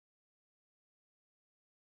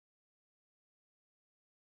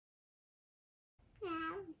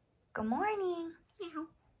Meow. Good morning. Meow.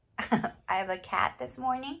 I have a cat this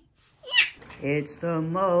morning. It's the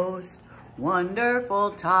most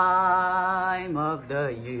wonderful time of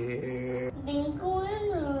the year. Bingo and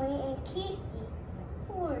Lily and Casey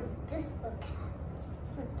were dispo cats.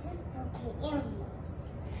 Or dispo animals.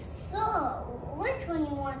 So, which one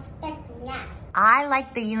you want to pick now? I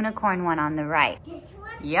like the unicorn one on the right. This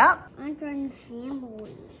one? Yep. I'm from the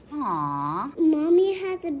family. Aww. Mommy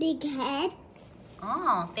has a big head.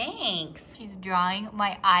 Oh, thanks. She's drawing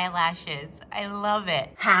my eyelashes. I love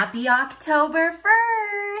it. Happy October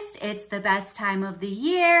 1st. It's the best time of the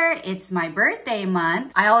year. It's my birthday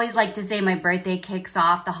month. I always like to say my birthday kicks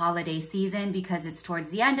off the holiday season because it's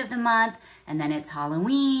towards the end of the month, and then it's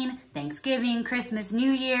Halloween, Thanksgiving, Christmas,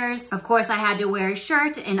 New Year's. Of course, I had to wear a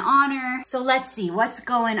shirt in honor. So let's see what's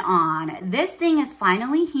going on. This thing is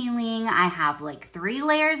finally healing. I have like 3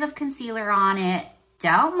 layers of concealer on it.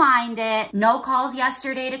 Don't mind it. No calls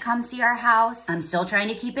yesterday to come see our house. I'm still trying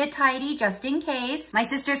to keep it tidy just in case. My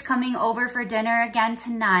sister's coming over for dinner again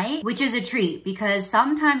tonight, which is a treat because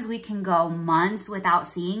sometimes we can go months without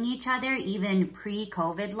seeing each other, even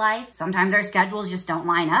pre-COVID life. Sometimes our schedules just don't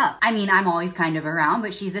line up. I mean, I'm always kind of around,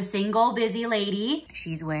 but she's a single, busy lady.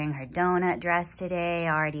 She's wearing her donut dress today,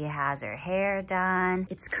 already has her hair done.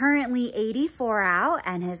 It's currently 84 out,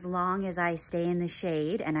 and as long as I stay in the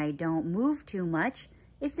shade and I don't move too much,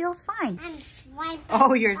 it feels fine. I'm swiping.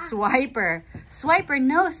 Oh, you're Swiper. Swiper,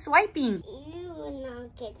 no swiping. You will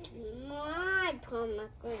not get my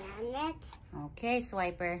pomegranate. Okay,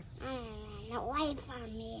 Swiper. Away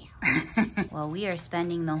from you. Well, we are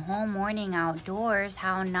spending the whole morning outdoors.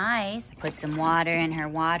 How nice. Put some water in her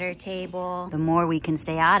water table. The more we can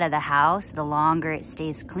stay out of the house, the longer it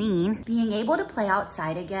stays clean. Being able to play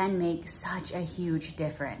outside again makes such a huge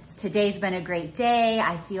difference. Today's been a great day.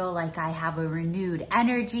 I feel like I have a renewed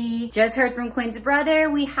energy. Just heard from Quinn's brother.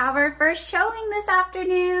 We have our first showing this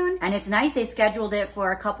afternoon. And it's nice they scheduled it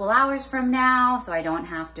for a couple hours from now, so I don't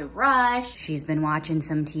have to rush. She's been watching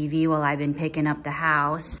some TV while I've been picking up the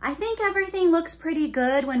house. I think everything looks pretty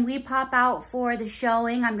good. When we pop out for the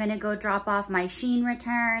showing, I'm gonna go drop off my Shein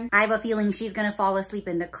return. I have a feeling she's gonna fall asleep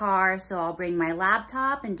in the car, so I'll bring my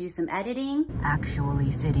laptop and do some editing. Actually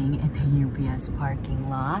sitting in the UPS parking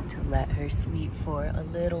lot to let her sleep for a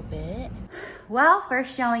little bit. Well,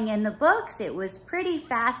 first showing in the books, it was pretty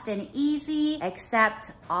fast and easy,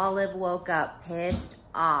 except Olive woke up pissed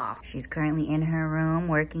off. She's currently in her room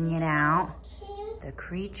working it out. The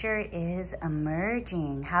creature is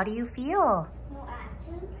emerging. How do you feel? No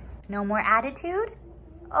attitude. No more attitude?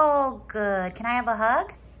 Oh, good. Can I have a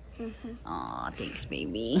hug? Aw, thanks,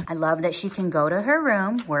 baby. I love that she can go to her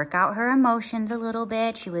room, work out her emotions a little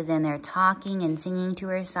bit. She was in there talking and singing to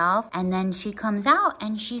herself, and then she comes out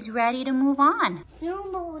and she's ready to move on.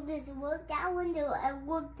 Snowball just worked out window and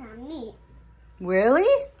worked on me. Really?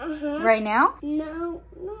 Right now? No.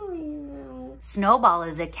 Snowball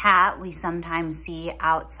is a cat we sometimes see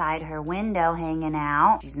outside her window hanging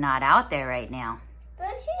out. She's not out there right now.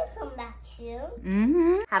 But she'll come back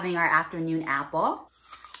soon. Having our afternoon apple.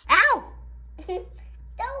 Ow!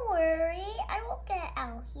 Don't worry, I won't get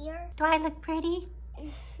out here. Do I look pretty?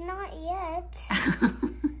 Not yet.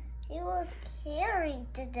 You look hairy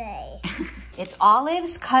today. It's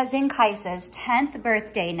Olive's cousin Kaisa's 10th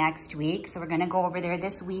birthday next week, so we're gonna go over there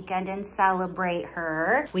this weekend and celebrate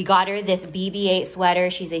her. We got her this BB-8 sweater.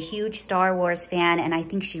 She's a huge Star Wars fan, and I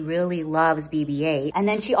think she really loves BB-8. And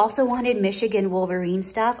then she also wanted Michigan Wolverine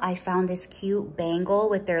stuff. I found this cute bangle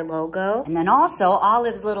with their logo. And then also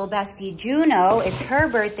Olive's little bestie Juno, it's her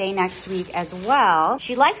birthday next week as well.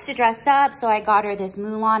 She likes to dress up, so I got her this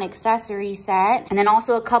Mulan accessory set. And then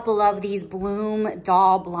also a couple of these Bloom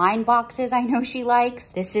doll blind boxes I know she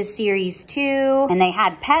likes. This is series 2, and they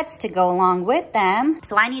had pets to go along with them.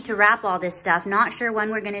 So I need to wrap all this stuff. Not sure when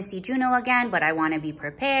we're gonna see Juno again, but I wanna be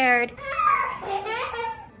prepared.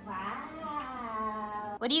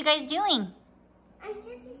 Wow. What are you guys doing? I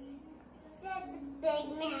just said the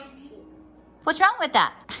big matches. What's wrong with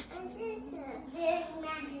that? I just said big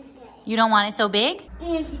matches day. You don't want it so big?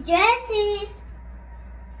 Auntie Jessie.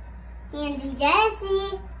 Auntie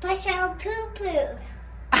Jessie. Push out poo-poo.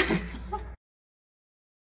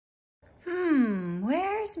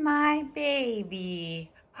 Where's my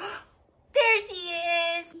baby? There she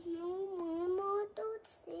is. No, Mama, don't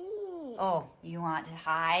see me. Oh, you want to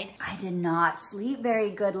hide? I did not sleep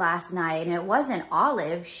very good last night, and it wasn't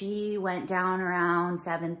Olive. She went down around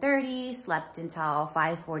 7:30, slept until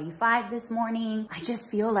 5:45 this morning. I just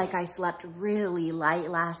feel like I slept really light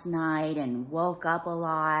last night and woke up a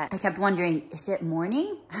lot. I kept wondering, is it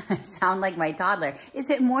morning? I sound like my toddler. Is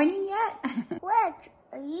it morning yet? What?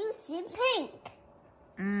 Are you see pink?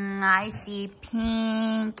 I see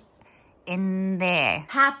pink in there.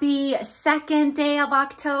 Happy second day of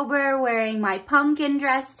October, wearing my pumpkin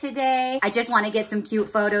dress today. I just want to get some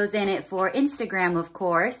cute photos in it for Instagram, of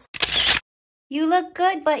course. You look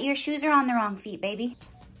good, but your shoes are on the wrong feet, baby.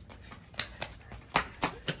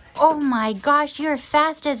 Oh my gosh, you're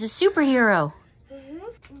fast as a superhero.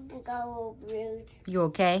 Got a little bruise. You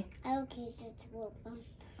okay? Okay, just a little bump.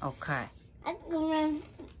 Okay. I can run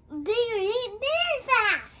very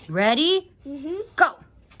fast. Ready? Go.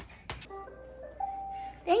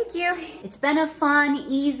 Thank you. It's been a fun,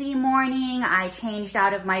 easy morning. I changed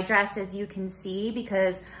out of my dress, as you can see,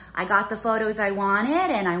 because I got the photos I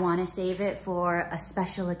wanted and I want to save it for a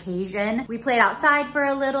special occasion. We played outside for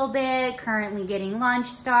a little bit, currently getting lunch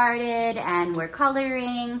started, and we're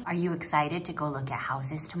coloring. Are you excited to go look at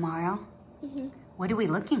houses tomorrow? What are we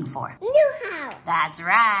looking for? New house. That's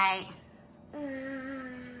right.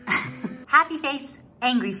 Happy face,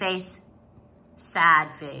 angry face,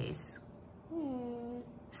 sad face,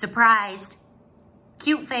 surprised,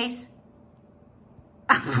 cute face.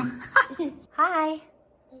 Hi.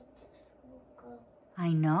 I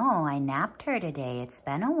know, I napped her today. It's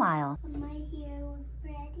been a while. My hair look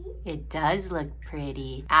pretty. It does look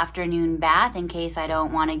pretty. Afternoon bath in case I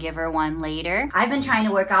don't want to give her one later. I've been trying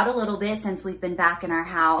to work out a little bit since we've been back in our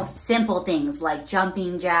house. Simple things like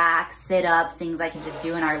jumping jacks, sit-ups, things I can just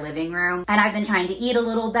do in our living room. And I've been trying to eat a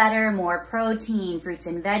little better, more protein, fruits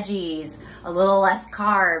and veggies, a little less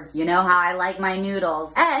carbs. You know how I like my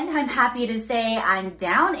noodles. And I'm happy to say I'm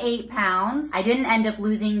down 8 pounds. I didn't end up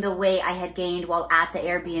losing the weight I had gained while at the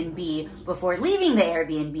Airbnb before leaving the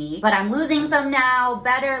Airbnb, but I'm losing some now.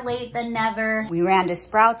 Better late than never. We ran to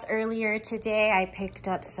Sprouts earlier today. I picked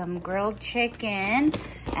up some grilled chicken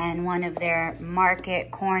and one of their market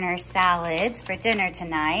corner salads for dinner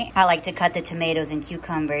tonight. I like to cut the tomatoes and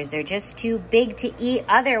cucumbers. They're just too big to eat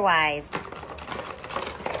otherwise.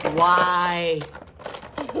 Why?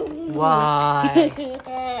 Why?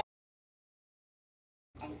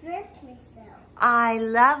 I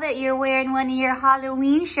love it. You're wearing one of your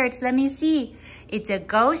Halloween shirts. Let me see. It's a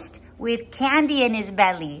ghost with candy in his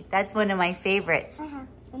belly. That's one of my favorites. I have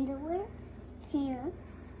underwear,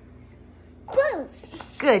 pants, clothes.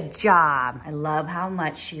 Good job. I love how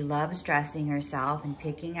much she loves dressing herself and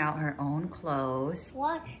picking out her own clothes.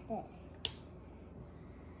 Watch this.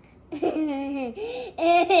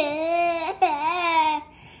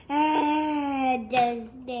 Does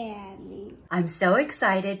that mean? I'm so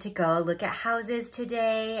excited to go look at houses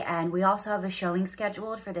today, and we also have a showing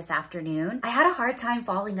scheduled for this afternoon. I had a hard time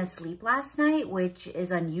falling asleep last night, which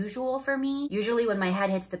is unusual for me. Usually when my head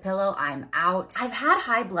hits the pillow, I'm out. I've had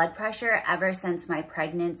high blood pressure ever since my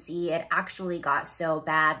pregnancy. It actually got so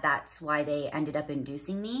bad, that's why they ended up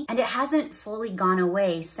inducing me, and it hasn't fully gone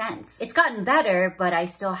away since. It's gotten better, but I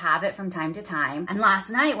still have it from time to time. And last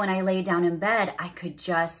night when I laid down in bed, I could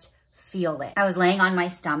just feel it. I was laying on my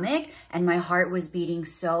stomach and my heart was beating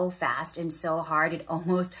so fast and so hard, it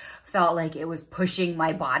almost felt like it was pushing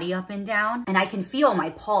my body up and down. And I can feel my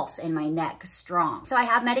pulse in my neck strong. So I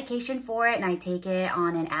have medication for it and I take it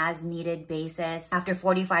on an as needed basis. After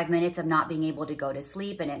 45 minutes of not being able to go to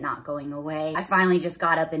sleep and it not going away, I finally just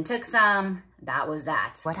got up and took some. That was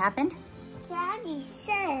that. What happened? Daddy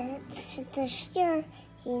said to share.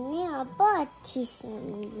 But he said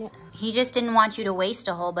no. He just didn't want you to waste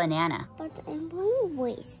a whole banana. But I won't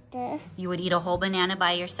waste it. You would eat a whole banana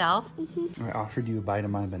by yourself? I offered you a bite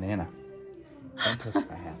of my banana. Don't touch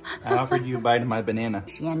my hand. I offered you a bite of my banana.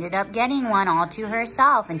 She ended up getting one all to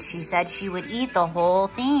herself, and she said she would eat the whole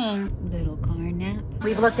thing. Little car nap.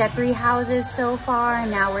 We've looked at 3 houses so far,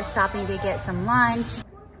 and now we're stopping to get some lunch.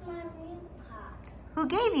 Who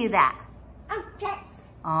gave you that? Pets.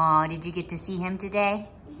 Oh, did you get to see him today?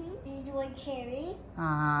 This is one cherry.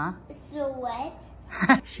 Uh-huh. It's so wet.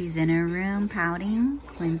 She's in her room pouting.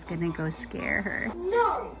 Quinn's gonna go scare her.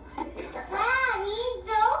 No. Daddy,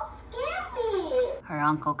 don't scare me. Her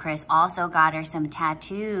Uncle Chris also got her some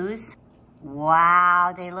tattoos.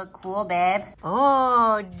 Wow, they look cool, babe.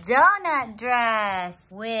 Oh, donut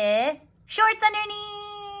dress with shorts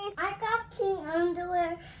underneath. I got pink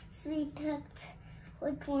underwear, so we picked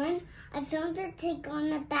which one. I found a take on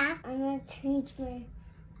the back. I'm gonna change my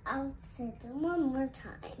outfit one more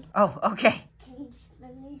time. Oh, okay. Change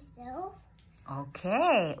for myself.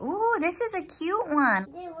 Okay. Ooh, this is a cute one.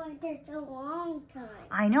 They wore this a long time.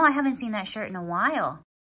 I know, I haven't seen that shirt in a while.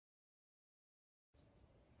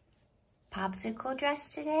 Popsicle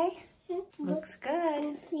dress today? Looks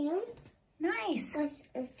good. Nice.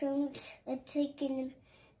 I found a take in the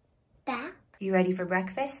back. You ready for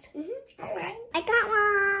breakfast? Okay. I got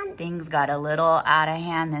one. Things got a little out of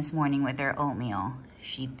hand this morning with her oatmeal.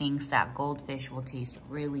 She thinks that goldfish will taste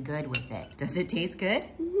really good with it. Does it taste good?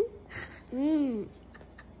 Mmm.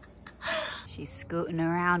 She's scooting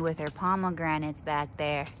around with her pomegranates back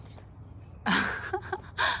there.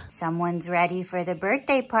 Someone's ready for the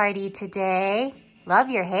birthday party today. Love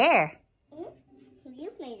your hair.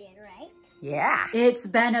 You made it, right? Yeah. It's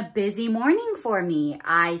been a busy morning for me.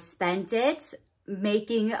 I spent it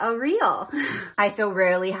making a reel. I so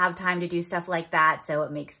rarely have time to do stuff like that, so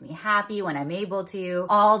it makes me happy when I'm able to.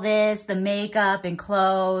 All this, the makeup and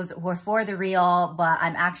clothes were for the reel, but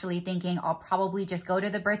I'm actually thinking I'll probably just go to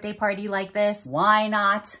the birthday party like this. Why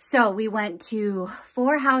not? So we went to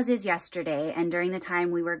 4 houses yesterday, and during the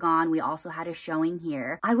time we were gone, we also had a showing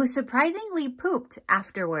here. I was surprisingly pooped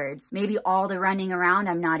afterwards. Maybe all the running around,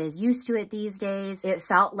 I'm not as used to it these days. It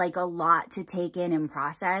felt like a lot to take in and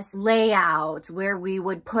process. Layouts, where we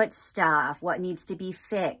would put stuff, what needs to be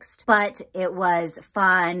fixed. But it was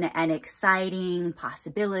fun and exciting,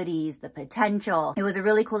 possibilities, the potential. It was a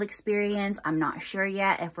really cool experience. I'm not sure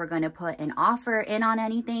yet if we're gonna put an offer in on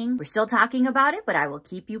anything. We're still talking about it, but I will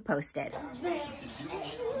keep you posted.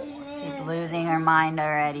 She's losing her mind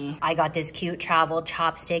already. I got this cute travel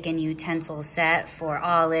chopstick and utensil set for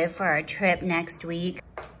Olive for our trip next week.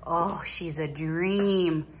 Oh, she's a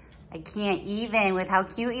dream. I can't even with how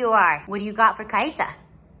cute you are. What do you got for Kaisa?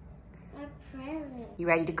 A present. You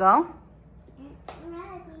ready to go?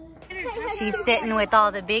 Ready. She's sitting with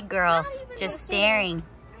all the big girls, just staring.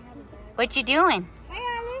 What you doing? Hi,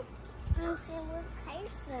 Olive. I'm sitting with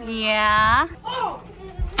Kaisa. Yeah.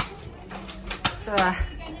 It's a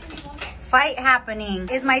fight happening.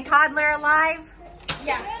 Is my toddler alive?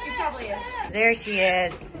 Yeah, she probably is. There she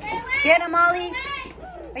is. Get him, Ollie.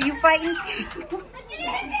 Are you fighting?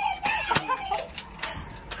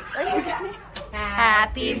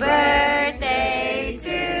 Happy birthday